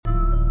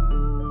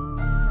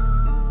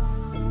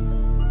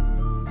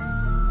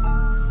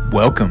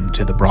Welcome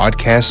to the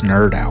Broadcast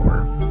Nerd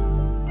Hour,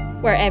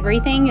 where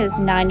everything is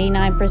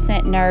 99%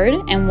 nerd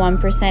and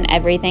 1%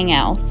 everything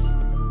else.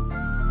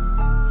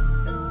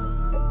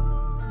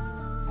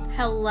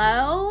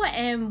 Hello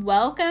and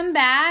welcome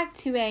back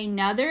to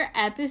another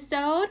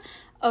episode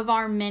of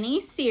our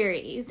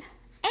mini-series.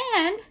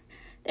 And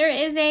there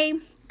is a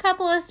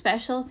couple of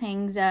special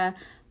things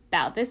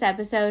about this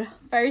episode.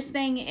 First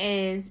thing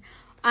is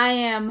I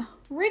am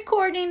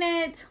recording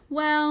it,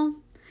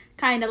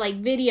 kind of like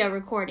video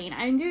recording.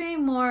 I'm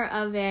doing more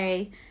of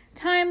a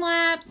time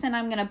lapse, and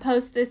I'm going to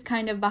post this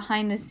kind of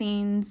behind the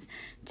scenes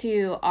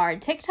to our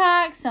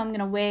TikTok. So I'm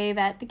going to wave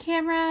at the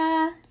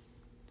camera.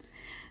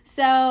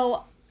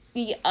 So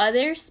the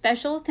other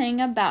special thing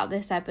about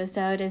this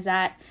episode is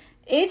that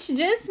it's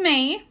just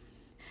me,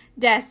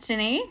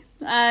 Destiny.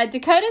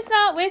 Dakota's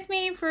not with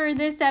me for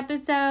this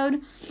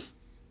episode.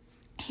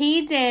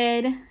 He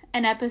did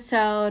an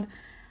episode,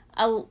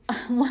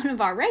 one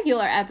of our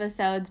regular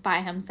episodes by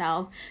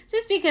himself,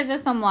 just because of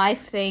some life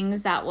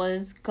things that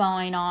was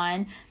going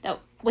on that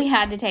we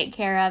had to take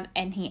care of,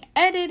 and he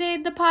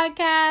edited the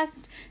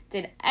podcast,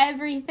 did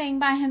everything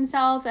by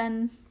himself,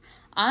 and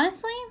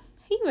honestly,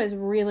 he was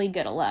really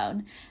good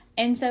alone.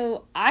 And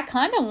so I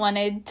kind of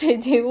wanted to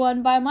do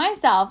one by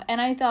myself,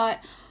 and I thought,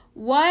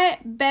 what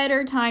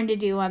better time to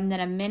do one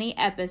than a mini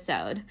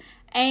episode?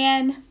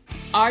 And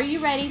are you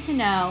ready to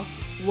know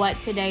what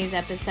today's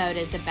episode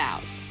is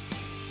about?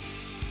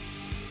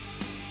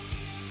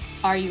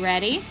 Are you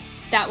ready?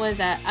 That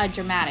was a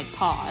dramatic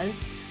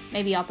pause.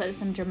 Maybe I'll put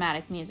some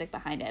dramatic music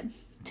behind it.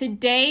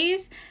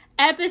 Today's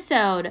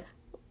episode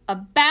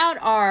about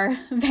our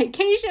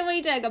vacation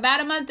we took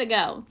about a month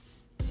ago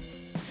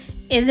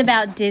is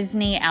about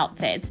Disney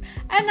outfits.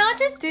 And not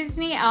just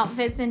Disney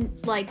outfits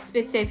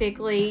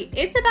specifically.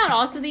 It's about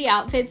also the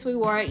outfits we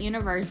wore at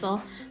Universal,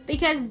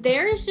 because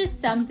there is just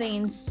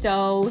something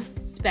so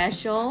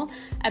special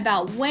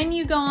about when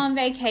you go on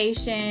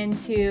vacation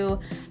to,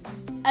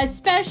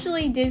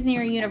 especially Disney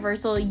or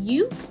Universal,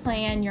 you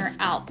plan your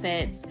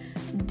outfits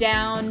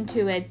down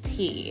to a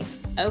T,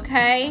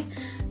 okay?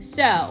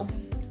 So,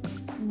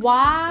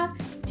 why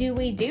do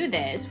we do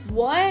this?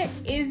 What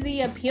is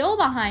the appeal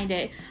behind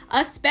it,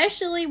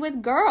 especially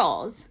with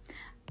girls?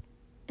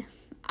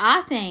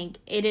 I think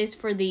it is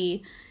for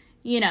the,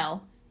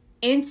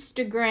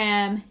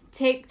 Instagram,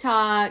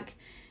 TikTok.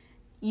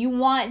 You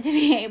want to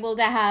be able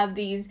to have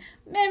these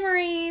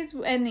memories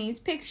and these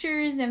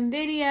pictures and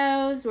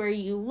videos where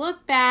you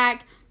look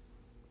back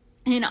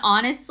and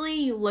honestly,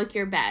 you look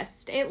your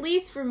best. At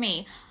least for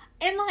me.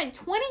 In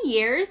 20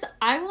 years,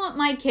 I want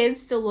my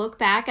kids to look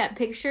back at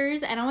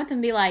pictures and I want them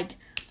to be like,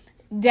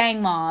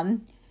 dang,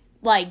 Mom,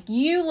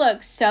 you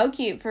look so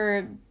cute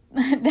for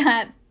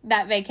that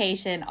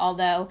vacation.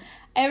 Although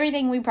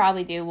everything we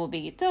probably do will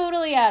be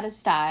totally out of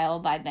style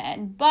by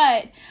then.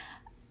 But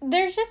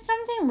there's just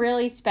something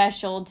really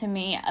special to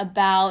me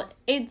about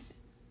it's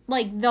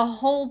the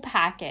whole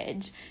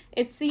package.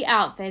 It's the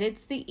outfit,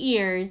 it's the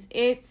ears,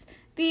 it's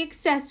the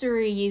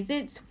accessories,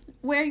 it's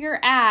where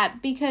you're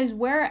at, because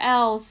where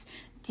else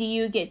do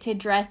you get to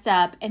dress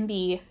up and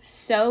be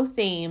so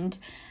themed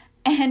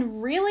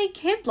and really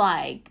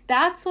kid-like?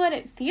 That's what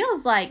it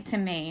feels like to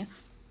me.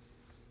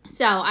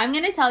 So I'm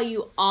going to tell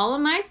you all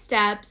of my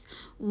steps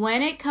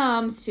when it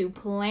comes to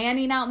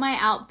planning out my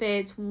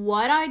outfits,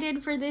 what I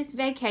did for this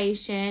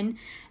vacation,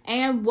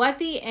 and what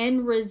the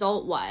end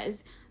result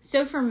was.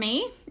 So for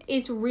me,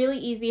 it's really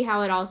easy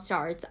how it all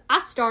starts. I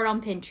start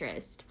on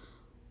Pinterest.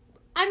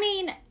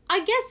 I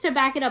guess to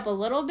back it up a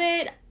little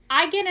bit,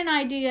 I get an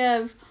idea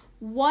of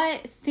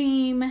what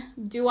theme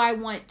do I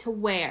want to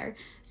wear.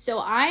 So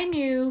I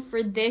knew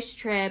for this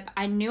trip,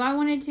 I knew I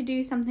wanted to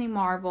do something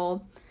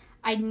Marvel.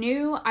 I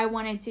knew I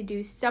wanted to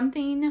do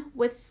something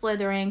with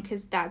Slytherin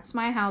because that's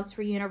my house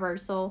for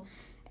Universal.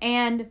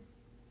 And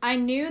I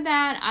knew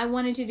that I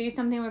wanted to do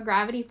something with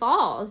Gravity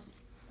Falls.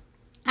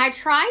 I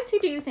try to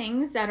do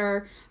things that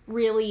are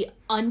really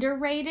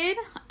underrated.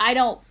 I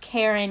don't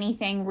care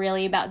anything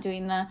really about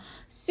doing the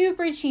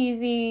super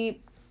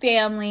cheesy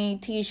family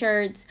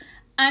t-shirts.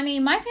 My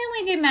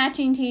family did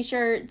matching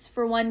t-shirts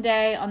for one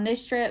day on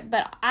this trip,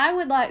 but I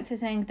would like to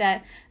think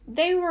that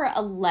they were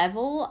a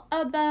level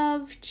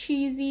above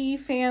cheesy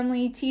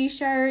family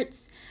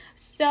t-shirts.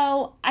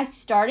 So I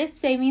started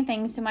saving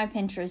things to my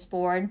Pinterest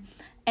board,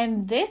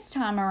 and this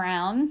time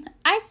around,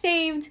 I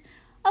saved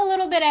a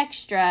little bit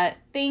extra,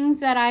 things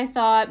that I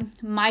thought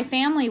my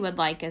family would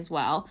like as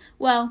well.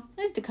 Well,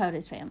 it's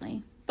Dakota's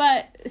family,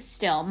 but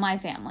still my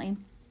family.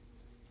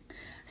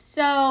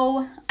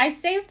 So I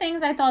saved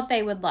things I thought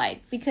they would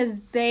like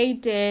because they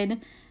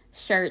did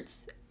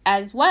shirts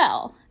as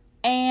well.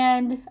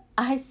 And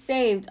I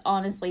saved,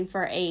 honestly,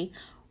 for a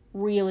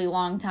really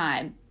long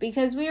time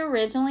because we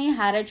originally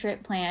had a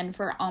trip planned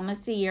for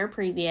almost a year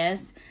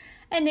previous,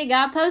 and it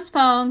got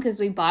postponed because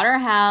we bought our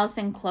house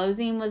and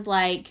closing was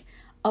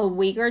a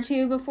week or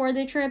two before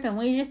the trip, and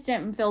we just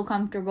didn't feel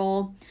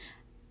comfortable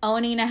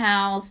owning a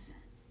house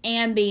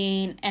and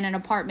being in an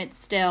apartment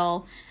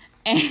still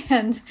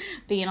and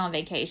being on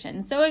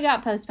vacation. So it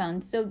got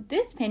postponed. So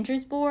this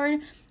Pinterest board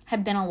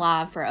have been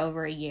alive for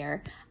over a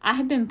year. I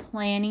have been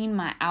planning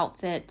my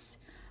outfits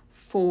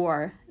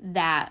for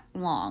that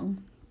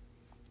long.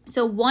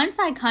 So once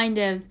I kind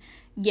of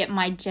get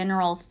my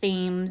general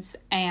themes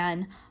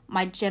and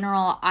my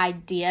general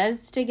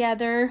ideas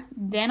together,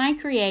 then I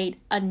create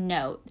a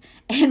note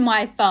in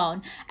my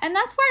phone. And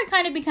that's where it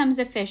kind of becomes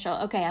official.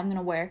 Okay, I'm going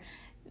to wear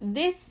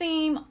this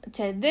theme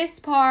to this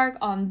park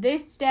on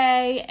this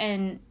day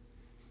and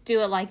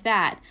do it like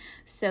that.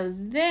 So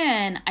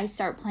then I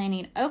start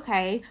planning,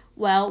 okay,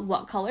 well,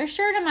 what color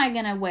shirt am I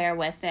going to wear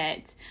with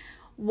it?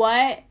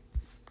 What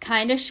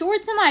kind of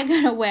shorts am I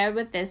going to wear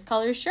with this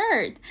color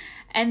shirt?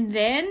 And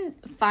then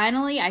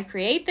finally I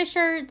create the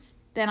shirts.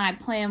 Then I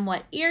plan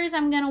what ears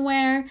I'm going to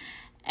wear.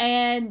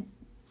 And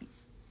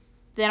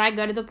then I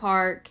go to the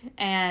park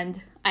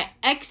and I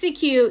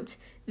execute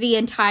the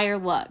entire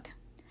look.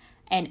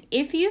 And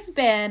if you've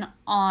been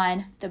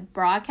on the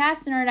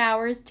Broadcast Nerd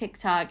Hours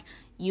TikTok,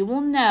 you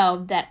will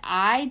know that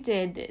I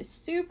did this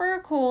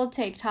super cool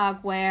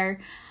TikTok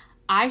where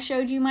I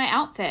showed you my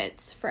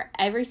outfits for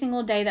every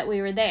single day that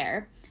we were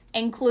there,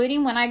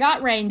 including when I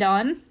got rained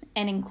on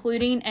and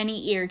including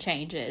any ear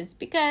changes,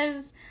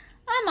 because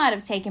I might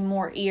have taken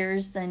more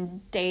ears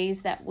than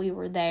days that we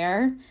were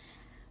there.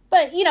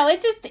 But, you know,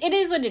 it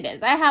is what it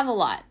is. I have a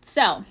lot.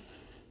 So,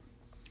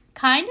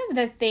 kind of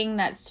the thing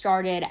that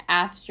started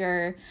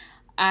after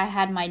I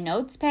had my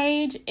notes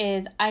page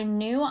is I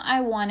knew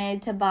I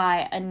wanted to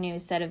buy a new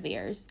set of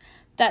ears.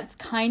 That's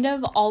kind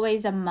of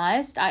always a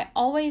must. I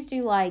always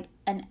do like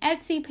an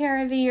Etsy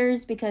pair of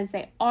ears because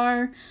they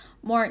are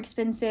more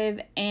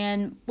expensive.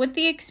 And with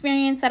the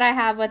experience that I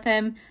have with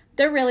them,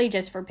 they're really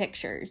just for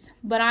pictures.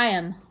 But I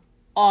am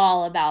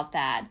all about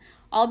that.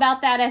 All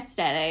about that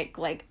aesthetic.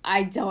 Like,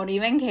 I don't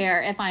even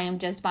care if I am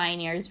just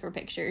buying ears for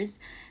pictures.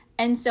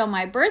 And so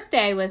my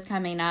birthday was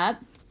coming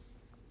up.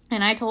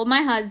 And I told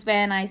my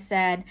husband, I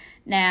said,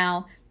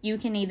 now you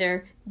can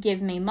either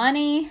give me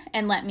money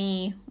and let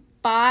me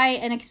buy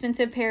an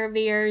expensive pair of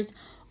ears,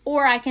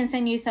 or I can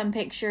send you some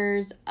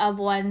pictures of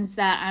ones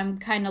that I'm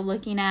kind of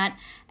looking at,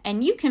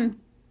 and you can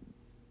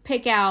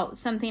pick out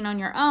something on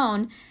your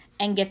own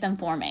and get them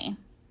for me.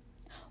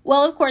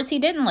 Well, of course, he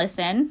didn't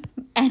listen,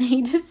 and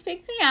he just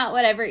picked me out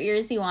whatever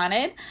ears he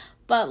wanted.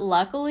 But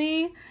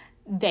luckily,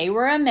 they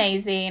were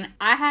amazing.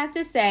 I have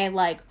to say,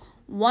 like,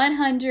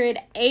 100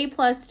 A+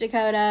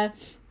 Dakota.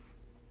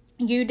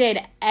 You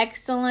did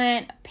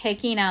excellent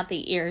picking out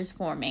the ears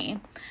for me.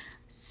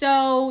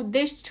 So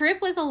this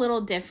trip was a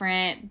little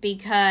different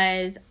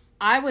because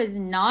I was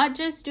not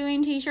just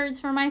doing t-shirts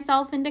for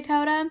myself in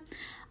Dakota.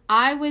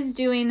 I was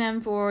doing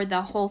them for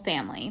the whole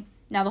family.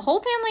 Now, the whole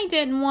family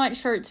didn't want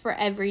shirts for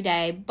every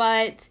day,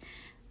 but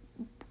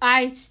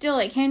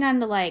it came down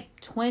to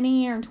like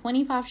 20 or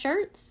 25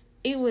 shirts.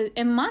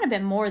 It might have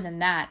been more than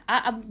that.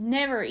 I've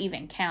never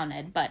even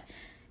counted, but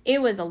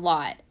it was a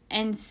lot.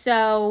 And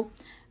so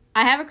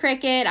I have a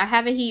Cricut. I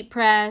have a heat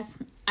press.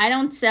 I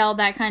don't sell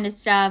that kind of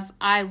stuff.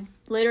 I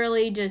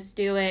literally just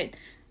do it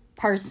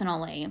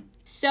personally.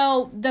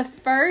 So the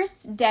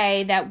first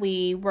day that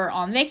we were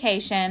on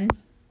vacation,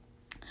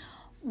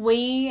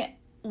 we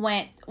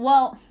went,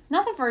 well,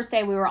 not the first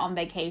day we were on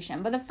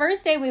vacation, but the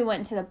first day we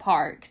went to the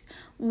parks,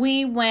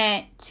 we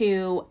went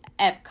to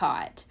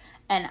Epcot.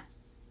 And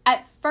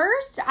at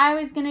first, I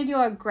was going to do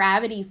a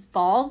Gravity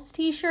Falls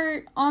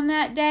t-shirt on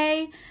that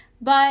day,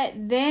 but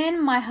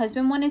then my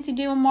husband wanted to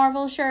do a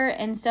Marvel shirt,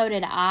 and so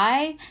did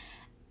I.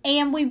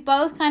 And we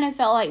both kind of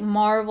felt like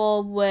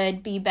Marvel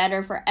would be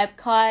better for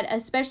Epcot,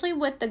 especially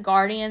with the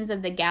Guardians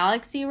of the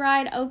Galaxy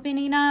ride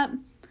opening up.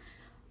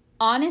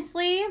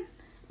 Honestly,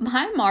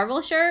 my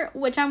Marvel shirt,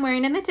 which I'm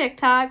wearing in the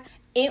TikTok,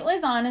 it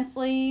was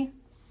honestly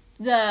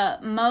the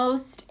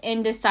most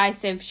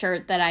indecisive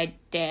shirt that I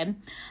did.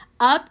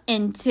 Up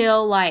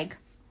until like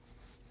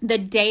the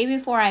day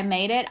before I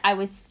made it, I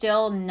was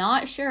still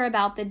not sure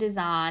about the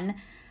design.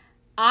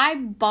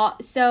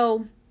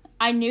 So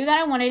I knew that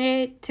I wanted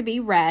it to be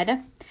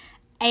red,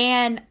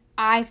 and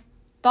I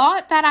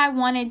thought that I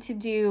wanted to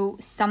do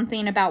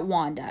something about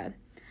Wanda.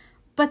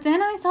 But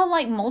then I saw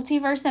like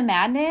Multiverse of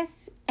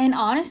Madness, and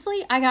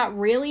honestly, I got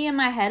really in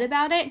my head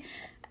about it,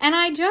 and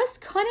I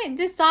just couldn't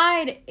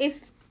decide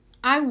if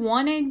I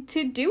wanted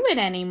to do it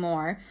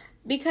anymore.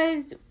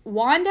 Because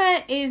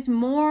Wanda is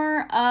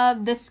more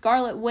of the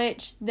Scarlet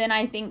Witch than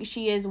I think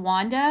she is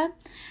Wanda.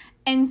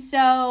 And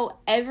so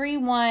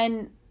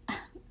everyone,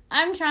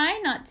 I'm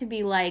trying not to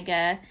be like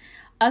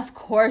of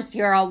course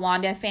you're a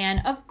Wanda fan.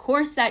 Of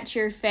course that's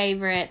your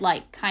favorite,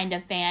 like, kind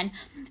of fan.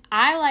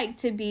 I like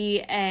to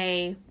be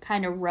a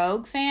kind of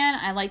rogue fan.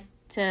 I like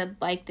to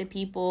like the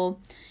people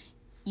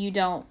you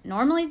don't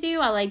normally do.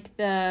 I like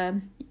the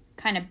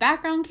kind of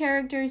background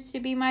characters to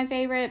be my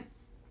favorite.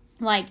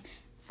 Like,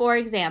 for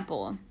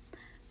example,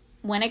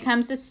 when it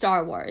comes to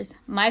Star Wars,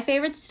 my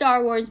favorite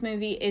Star Wars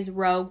movie is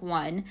Rogue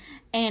One.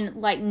 And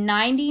like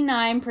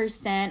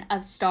 99%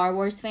 of Star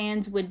Wars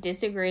fans would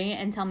disagree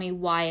and tell me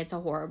why it's a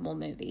horrible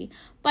movie.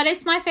 But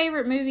it's my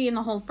favorite movie in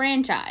the whole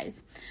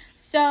franchise.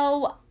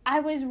 So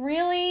I was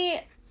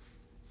really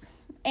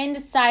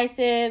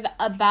indecisive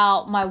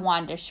about my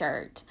Wanda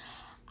shirt.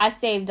 I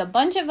saved a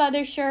bunch of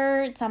other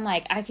shirts. I'm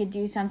like, I could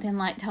do something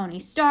like Tony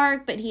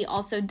Stark, but he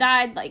also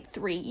died like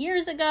 3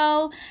 years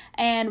ago.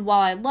 And while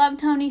I love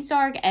Tony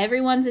Stark,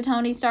 everyone's a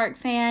Tony Stark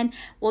fan.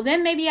 Well,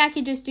 then maybe I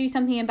could just do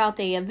something about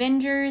the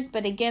Avengers.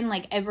 But again,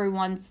 like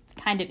everyone's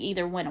kind of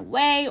either went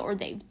away or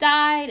they've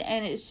died.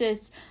 And it's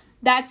just,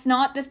 that's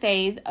not the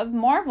phase of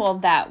Marvel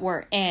that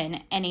we're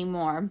in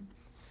anymore.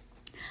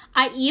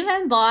 I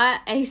even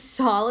bought a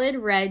solid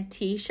red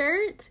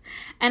t-shirt,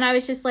 and I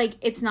was just like,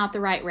 it's not the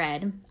right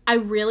red. I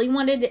really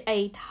wanted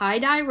a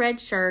tie-dye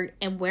red shirt,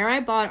 and where I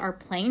bought our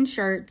plain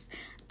shirts,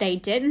 they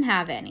didn't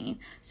have any.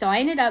 So I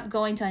ended up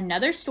going to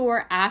another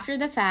store after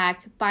the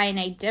fact, buying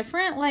a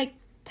different like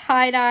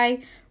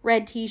tie-dye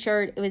red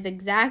t-shirt. It was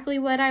exactly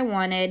what I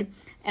wanted,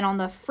 and on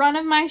the front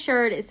of my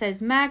shirt, it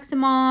says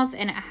Maximoff,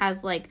 and it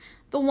has like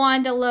the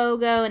Wanda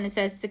logo, and it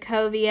says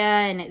Sokovia,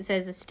 and it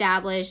says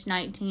established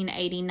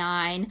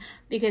 1989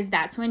 because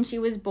that's when she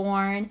was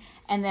born.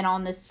 And then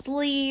on the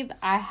sleeve,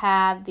 I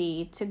have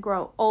the to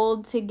grow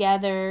old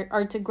together,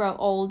 or to grow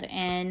old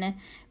in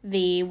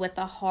V with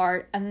a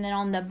heart. And then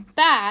on the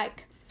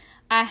back,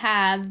 I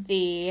have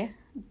the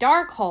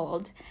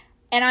Darkhold.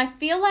 And I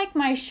feel like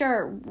my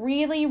shirt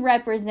really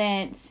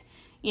represents,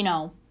 you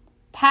know,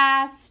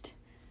 past,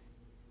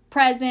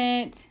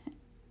 present,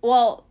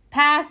 well,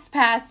 past,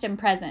 and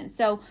present.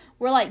 So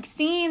we're like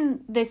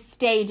seeing the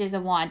stages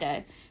of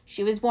Wanda.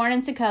 She was born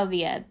in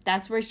Sokovia.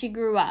 That's where she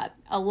grew up.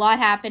 A lot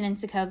happened in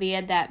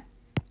Sokovia that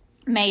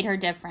made her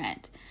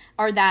different,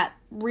 or that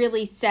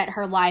really set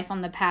her life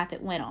on the path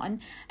it went on.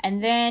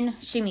 And then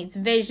she meets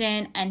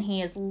Vision, and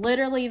he is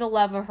literally the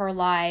love of her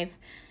life.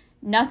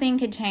 Nothing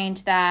could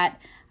change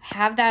that. I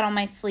have that on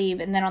my sleeve.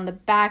 And then on the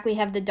back, we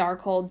have the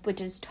Darkhold,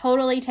 which is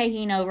totally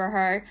taking over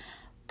her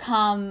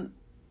come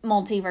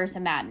Multiverse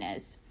of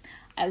Madness.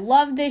 I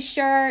love this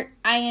shirt.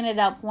 I ended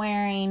up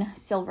wearing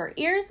silver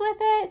ears with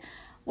it,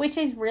 which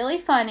is really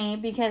funny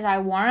because I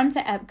wore them to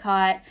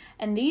Epcot,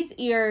 and these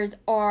ears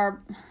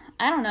are,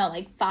 I don't know,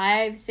 like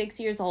 5-6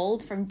 years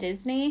old from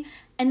Disney,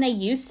 and they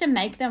used to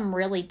make them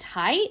really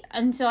tight,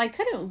 and so I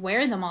couldn't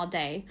wear them all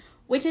day,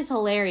 which is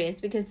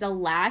hilarious because the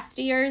last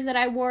ears that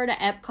I wore to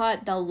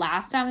Epcot, the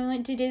last time we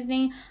went to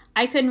Disney,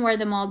 I couldn't wear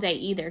them all day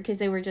either because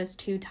they were just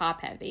too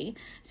top heavy.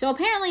 So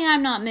apparently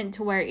I'm not meant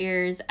to wear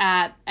ears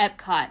at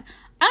Epcot.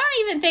 I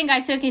don't even think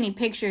I took any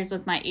pictures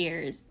with my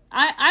ears.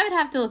 I would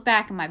have to look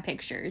back at my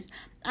pictures.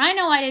 I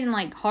know I didn't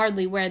like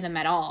hardly wear them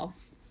at all.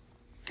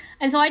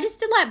 And so I just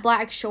did like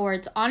black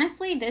shorts.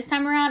 Honestly, this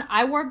time around,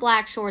 I wore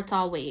black shorts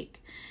all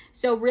week.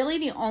 So really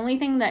the only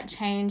thing that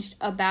changed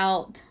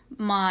about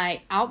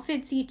my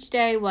outfits each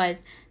day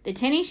was the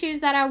tennis shoes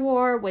that I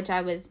wore, which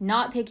I was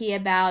not picky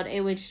about.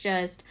 It was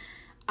just,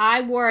 I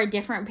wore a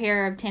different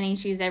pair of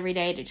tennis shoes every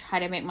day to try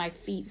to make my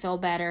feet feel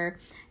better.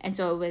 And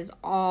so it was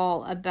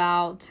all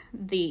about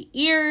the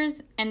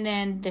ears and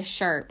then the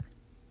shirt.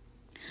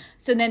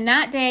 So then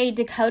that day,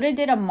 Dakota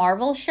did a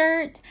Marvel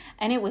shirt,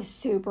 and it was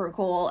super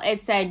cool.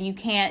 It said, "You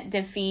can't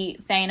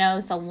defeat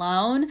Thanos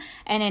alone."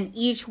 And in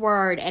each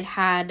word, it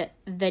had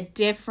the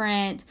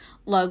different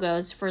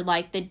logos for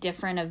like the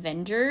different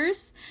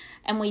Avengers.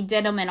 And we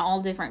did them in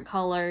all different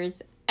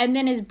colors. And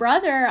then his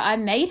brother, I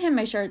made him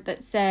a shirt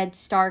that said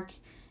Stark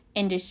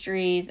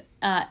Industries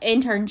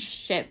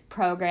internship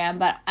program,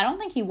 but I don't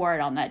think he wore it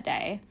on that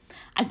day.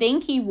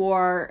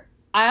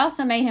 I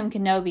also made him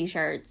Kenobi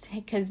shirts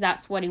because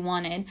that's what he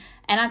wanted,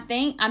 and I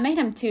think I made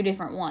him 2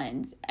 different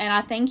ones, and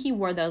I think he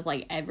wore those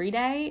like every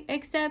day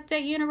except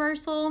at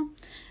Universal.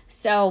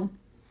 So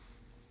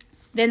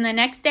then the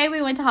next day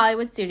we went to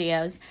Hollywood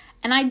Studios,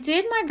 and I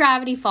did my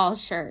Gravity Falls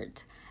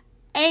shirt,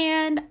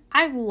 and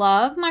I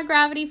love my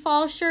Gravity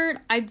Falls shirt.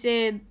 I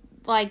did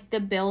like the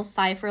Bill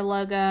Cipher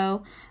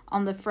logo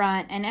on the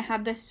front, and it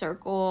had the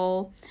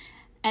circle,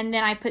 and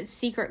then I put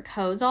secret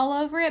codes all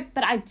over it,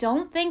 but I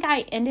don't think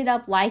I ended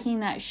up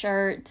liking that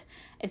shirt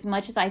as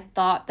much as I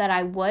thought that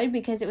I would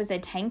because it was a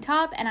tank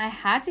top, and I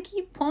had to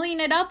keep pulling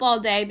it up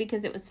all day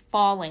because it was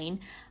falling.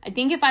 I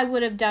think if I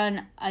would have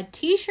done a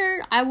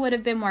t-shirt, I would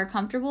have been more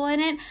comfortable in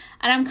it,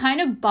 and I'm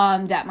kind of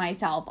bummed at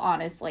myself,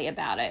 honestly,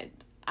 about it.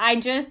 I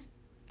just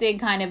did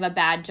kind of a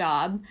bad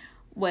job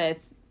with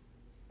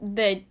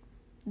the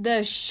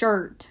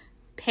shirt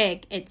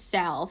pick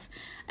itself.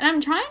 And I'm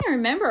trying to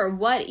remember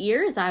what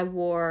ears I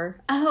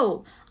wore.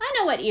 Oh, I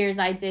know what ears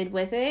I did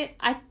with it.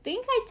 I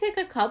think I took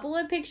a couple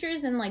of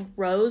pictures in like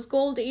rose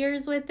gold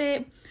ears with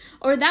it.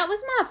 Or that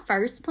was my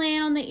first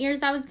plan on the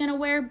ears I was going to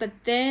wear. But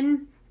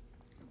then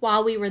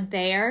while we were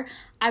there,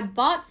 I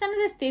bought some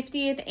of the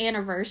 50th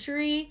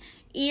anniversary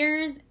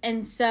ears.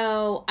 And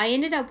so I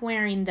ended up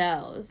wearing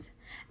those.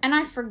 And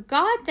I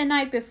forgot the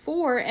night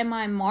before in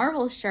my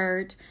Marvel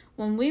shirt,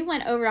 when we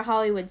went over to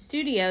Hollywood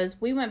Studios,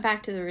 we went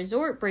back to the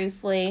resort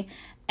briefly,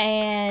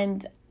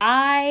 and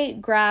I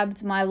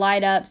grabbed my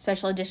light up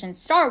special edition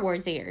Star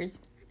Wars ears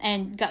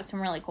and got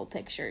some really cool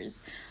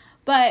pictures.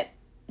 But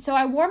so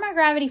I wore my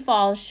Gravity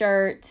Falls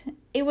shirt.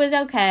 It was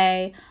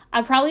okay.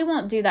 I probably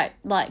won't do that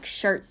like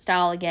shirt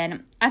style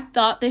again. I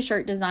thought the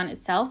shirt design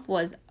itself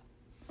was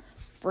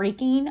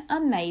freaking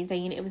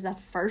amazing. It was the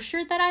first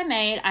shirt that I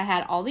made. I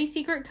had all these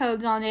secret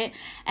codes on it,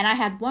 and I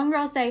had one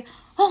girl say,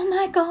 "Oh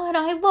my God,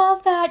 I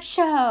love that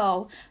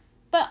show."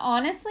 But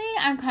honestly,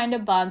 I'm kind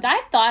of bummed.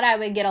 I thought I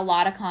would get a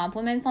lot of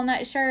compliments on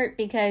that shirt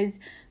because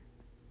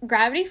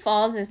Gravity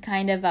Falls is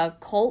kind of a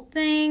cult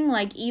thing.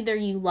 Like, either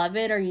you love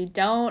it or you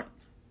don't.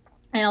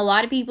 And a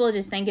lot of people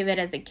just think of it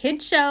as a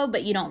kid's show,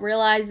 but you don't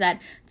realize that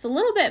it's a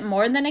little bit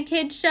more than a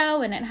kid's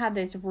show, and it had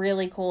this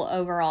really cool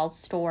overall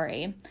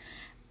story.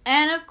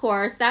 And of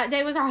course, that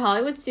day was our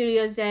Hollywood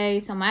Studios day,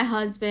 so my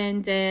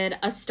husband did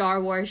a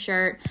Star Wars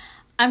shirt.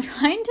 I'm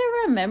trying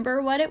to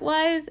remember what it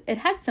was. It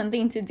had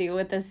something to do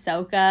with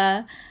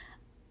Ahsoka,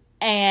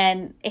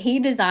 and he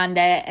designed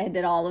it and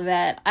did all of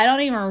it. I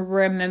don't even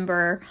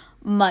remember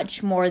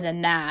much more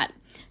than that.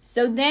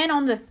 So then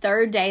on the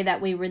third day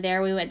that we were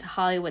there, we went to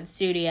Hollywood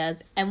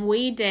Studios, and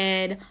we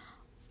did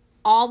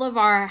all of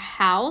our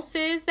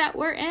houses that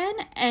we're in.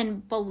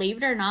 And believe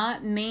it or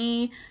not,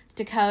 me,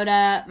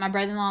 Dakota, my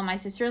brother-in-law, and my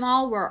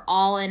sister-in-law were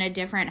all in a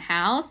different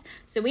house.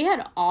 So we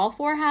had all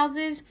 4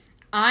 houses.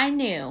 I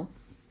knew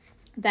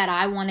that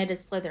I wanted a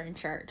Slytherin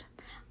shirt.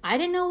 I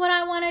didn't know what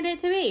I wanted it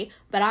to be,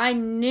 but I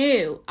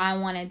knew I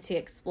wanted to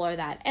explore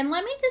that. And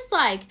let me just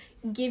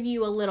give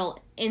you a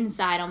little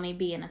insight on me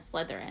being a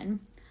Slytherin.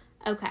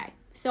 Okay,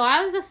 so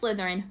I was a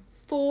Slytherin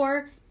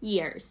 4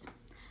 years.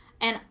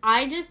 And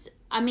I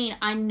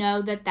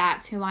know that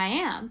that's who I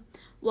am.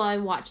 Well, I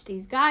watch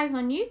these guys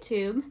on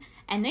YouTube,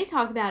 and they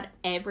talk about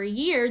every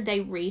year they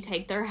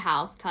retake their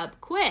House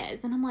Cup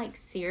quiz. And I'm like,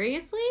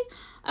 seriously?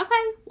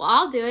 Okay, well,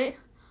 I'll do it.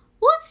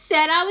 Well, it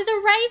said I was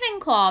a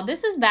Ravenclaw.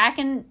 This was back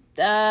in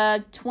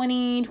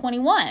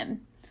 2021.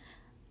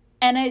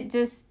 And it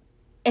just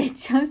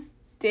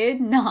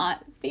did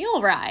not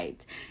feel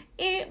right.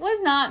 It was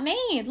not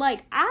me.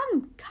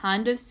 I'm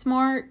kind of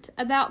smart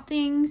about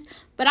things,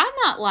 but I'm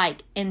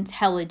not,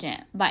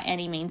 intelligent by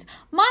any means.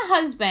 My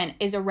husband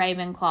is a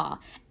Ravenclaw,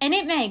 and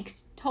it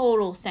makes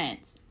total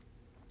sense.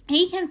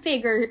 He can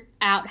figure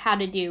out how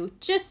to do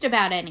just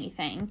about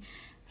anything.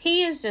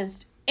 He is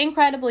just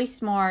incredibly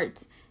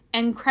smart,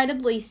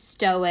 incredibly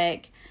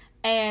stoic,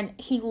 and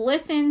he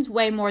listens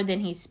way more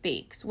than he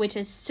speaks, which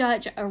is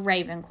such a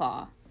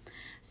Ravenclaw.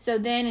 So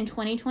then in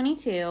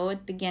 2022, at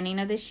the beginning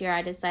of this year,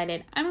 I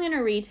decided I'm going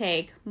to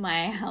retake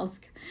my house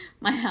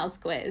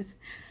quiz.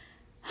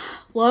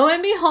 Lo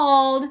and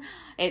behold,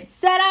 it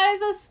said I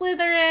was a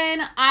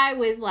Slytherin. I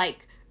was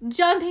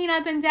jumping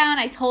up and down.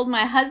 I told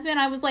my husband,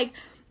 I was like,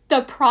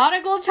 the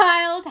prodigal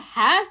child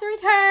has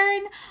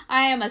returned.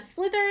 I am a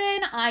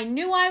Slytherin. I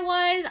knew I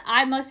was.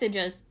 I must have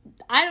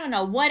I don't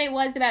know what it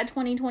was about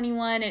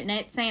 2021 and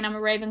it saying I'm a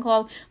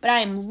Ravenclaw, but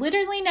I am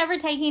literally never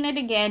taking it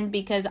again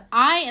because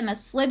I am a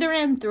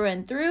Slytherin through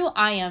and through.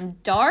 I am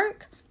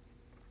dark.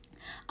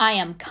 I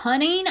am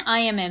cunning. I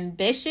am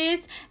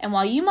ambitious. And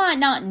while you might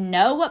not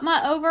know what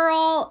my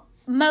overall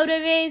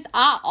motive is,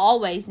 I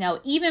always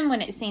know, even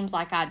when it seems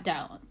like I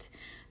don't.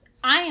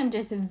 I am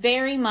just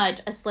very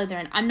much a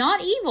Slytherin. I'm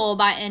not evil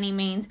by any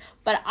means,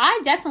 but I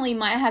definitely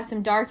might have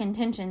some dark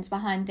intentions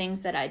behind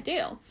things that I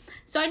do.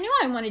 So I knew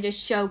I wanted to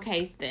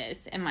showcase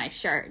this in my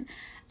shirt.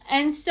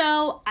 And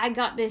so I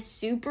got this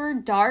super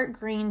dark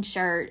green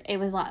shirt. It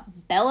was like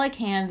Bella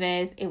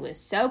canvas. It was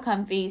so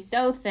comfy,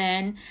 so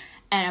thin.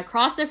 And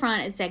across the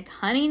front it said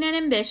cunning and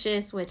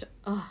ambitious, which,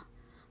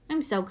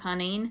 I'm so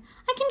cunning.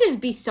 I can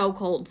just be so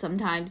cold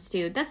sometimes,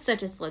 too. That's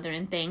such a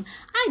Slytherin thing.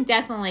 I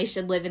definitely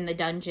should live in the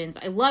dungeons.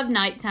 I love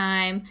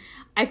nighttime.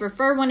 I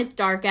prefer when it's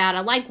dark out. I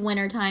like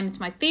wintertime. It's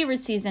my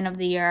favorite season of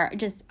the year.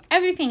 Just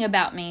everything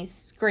about me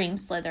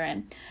screams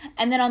Slytherin.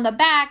 And then on the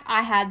back,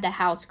 I had the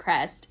house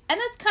crest. And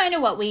that's kind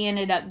of what we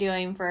ended up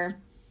doing for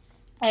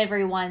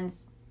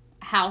everyone's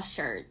house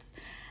shirts.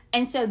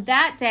 And so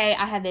that day,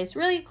 I had this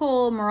really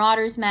cool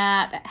Marauders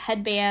map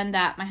headband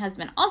that my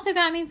husband also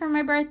got me for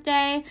my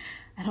birthday.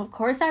 And of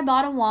course, I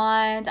bought a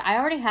wand. I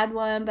already had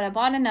one, but I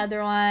bought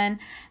another one.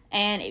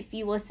 And if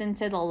you listen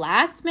to the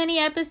last mini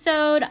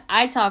episode,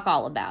 I talk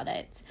all about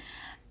it.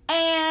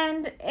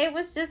 And it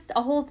was just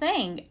a whole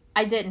thing.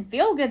 I didn't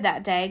feel good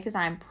that day because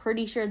I'm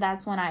pretty sure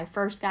that's when I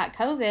first got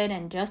COVID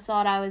and just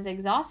thought I was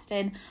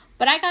exhausted.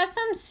 But I got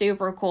some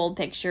super cool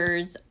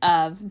pictures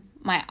of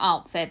my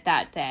outfit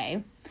that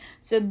day.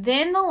 So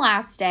then the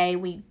last day,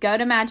 we go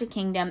to Magic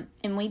Kingdom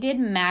and we did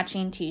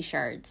matching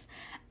t-shirts.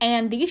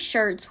 And these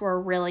shirts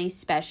were really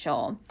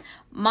special.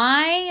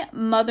 My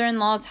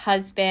mother-in-law's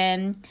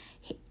husband,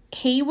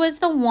 he was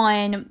the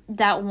one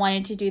that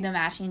wanted to do the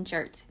matching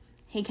shirts.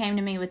 He came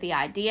to me with the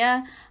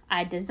idea.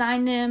 I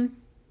designed them.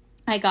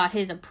 I got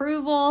his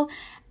approval.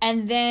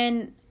 And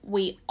then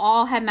we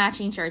all had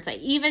matching shirts. I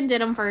even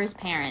did them for his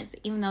parents,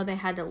 even though they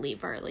had to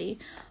leave early.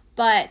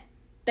 But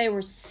they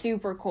were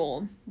super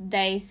cool.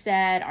 They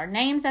said our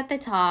names at the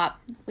top.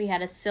 We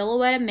had a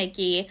silhouette of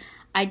Mickey.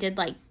 I did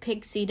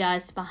pixie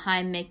dust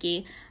behind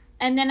Mickey.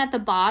 And then at the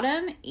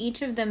bottom,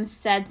 each of them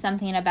said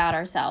something about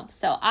ourselves.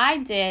 So I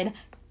did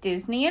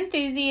Disney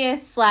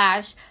enthusiast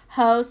 /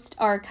 host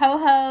or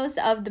co-host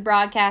of the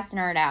Broadcast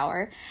Nerd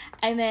Hour.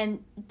 And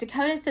then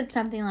Dakota said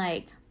something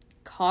like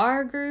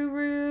car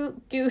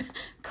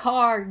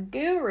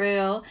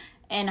guru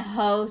and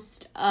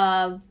host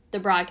of the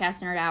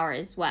Broadcast Nerd Hour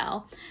as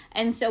well.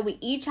 And so we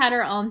each had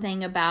our own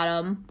thing about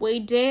them.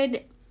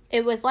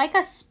 It was like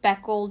a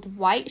speckled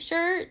white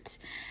shirt,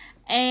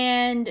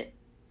 and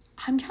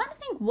I'm trying to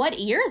think what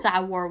ears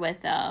I wore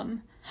with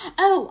them.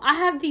 Oh, I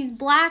have these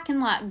black and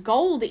like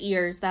gold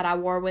ears that I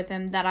wore with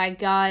them that I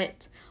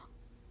got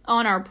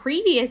on our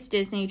previous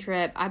Disney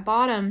trip. I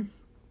bought them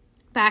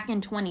back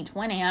in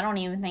 2020. I don't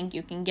even think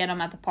you can get them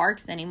at the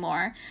parks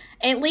anymore.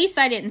 At least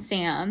I didn't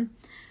see them.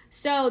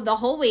 So the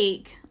whole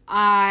week,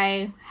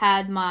 I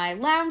had my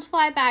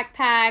Loungefly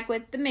backpack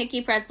with the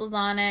Mickey pretzels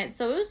on it.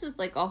 So it was just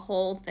like a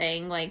whole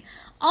thing, like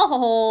a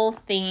whole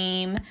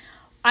theme.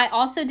 I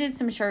also did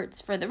some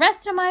shirts for the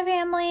rest of my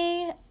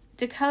family.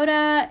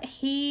 Dakota,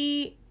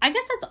 I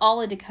guess that's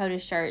all of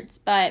Dakota's shirts,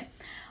 but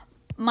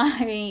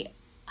my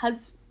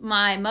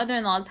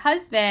mother-in-law's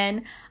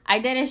husband, I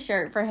did a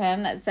shirt for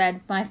him that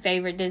said, "My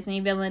favorite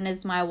Disney villain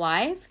is my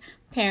wife."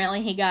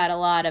 Apparently, he got a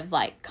lot of,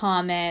 like,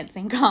 comments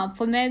and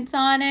compliments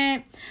on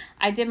it.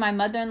 I did my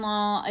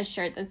mother-in-law a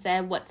shirt that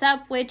said, "What's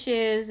up,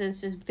 witches?"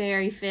 It's just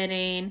very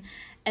fitting.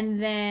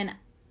 And then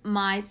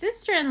my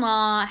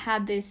sister-in-law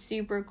had this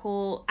super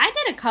cool... I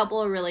did a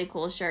couple of really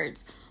cool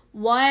shirts.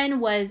 One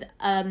was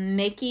a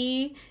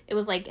Mickey. It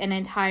was, like, an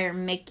entire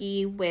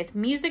Mickey with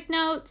music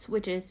notes,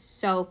 which is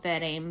so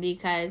fitting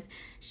because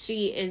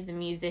she is the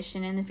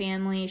musician in the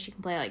family. She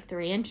can play, like,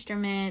 3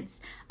 instruments.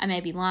 I may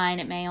be lying.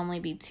 It may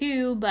only be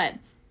 2, but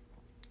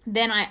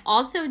then I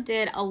also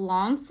did a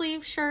long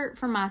sleeve shirt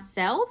for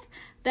myself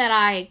that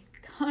I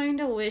kind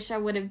of wish I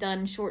would have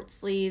done short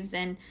sleeves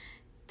and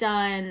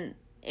done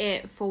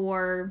it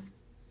for,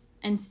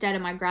 instead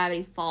of my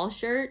Gravity Falls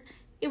shirt,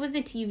 it was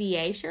a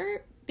TVA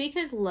shirt.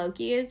 Because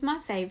Loki is my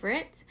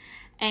favorite,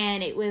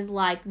 and it was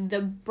like the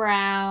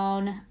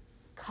brown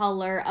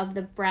color of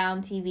the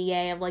brown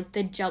TVA of like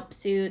the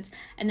jumpsuits,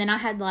 and then I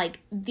had like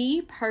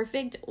the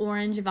perfect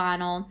orange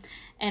vinyl,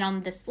 and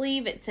on the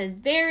sleeve it says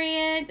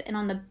Variant, and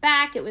on the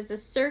back it was the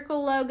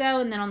circle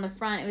logo, and then on the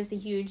front it was the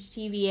huge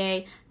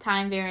TVA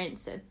Time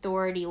Variance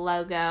Authority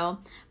logo.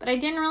 But I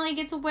didn't really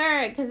get to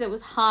wear it because it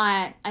was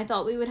hot. I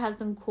thought we would have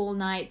some cool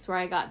nights where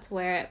I got to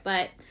wear it,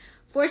 but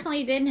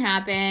fortunately it didn't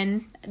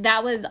happen.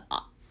 That was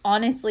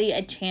honestly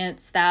a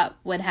chance that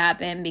would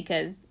happen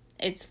because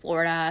it's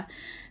Florida.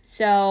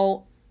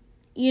 So,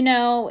 you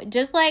know,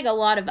 just like a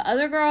lot of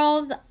other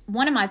girls,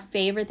 one of my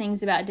favorite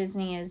things about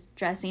Disney is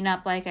dressing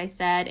up. Like I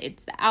said,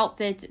 it's the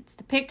outfits, it's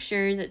the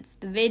pictures, it's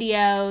the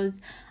videos.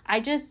 I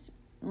just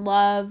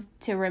love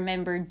to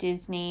remember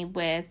Disney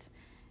with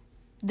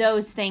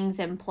those things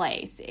in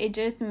place. It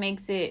just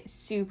makes it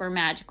super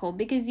magical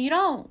because you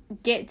don't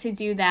get to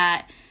do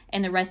that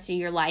in the rest of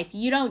your life.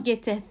 You don't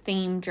get to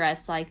theme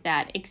dress like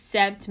that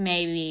except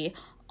maybe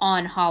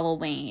on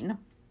Halloween.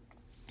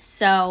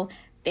 So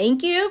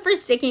thank you for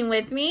sticking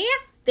with me.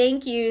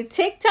 Thank you,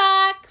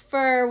 TikTok,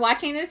 for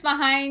watching this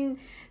behind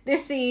the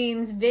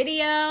scenes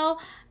video,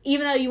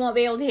 even though you won't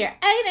be able to hear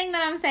anything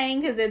that I'm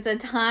saying because it's a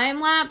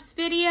time-lapse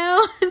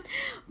video.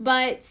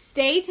 But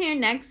stay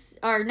tuned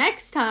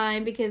next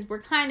time because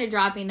we're kind of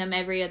dropping them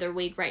every other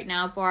week right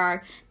now for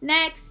our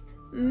next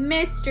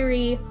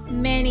mystery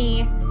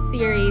mini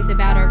series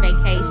about our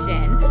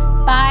vacation.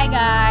 Bye,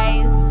 guys.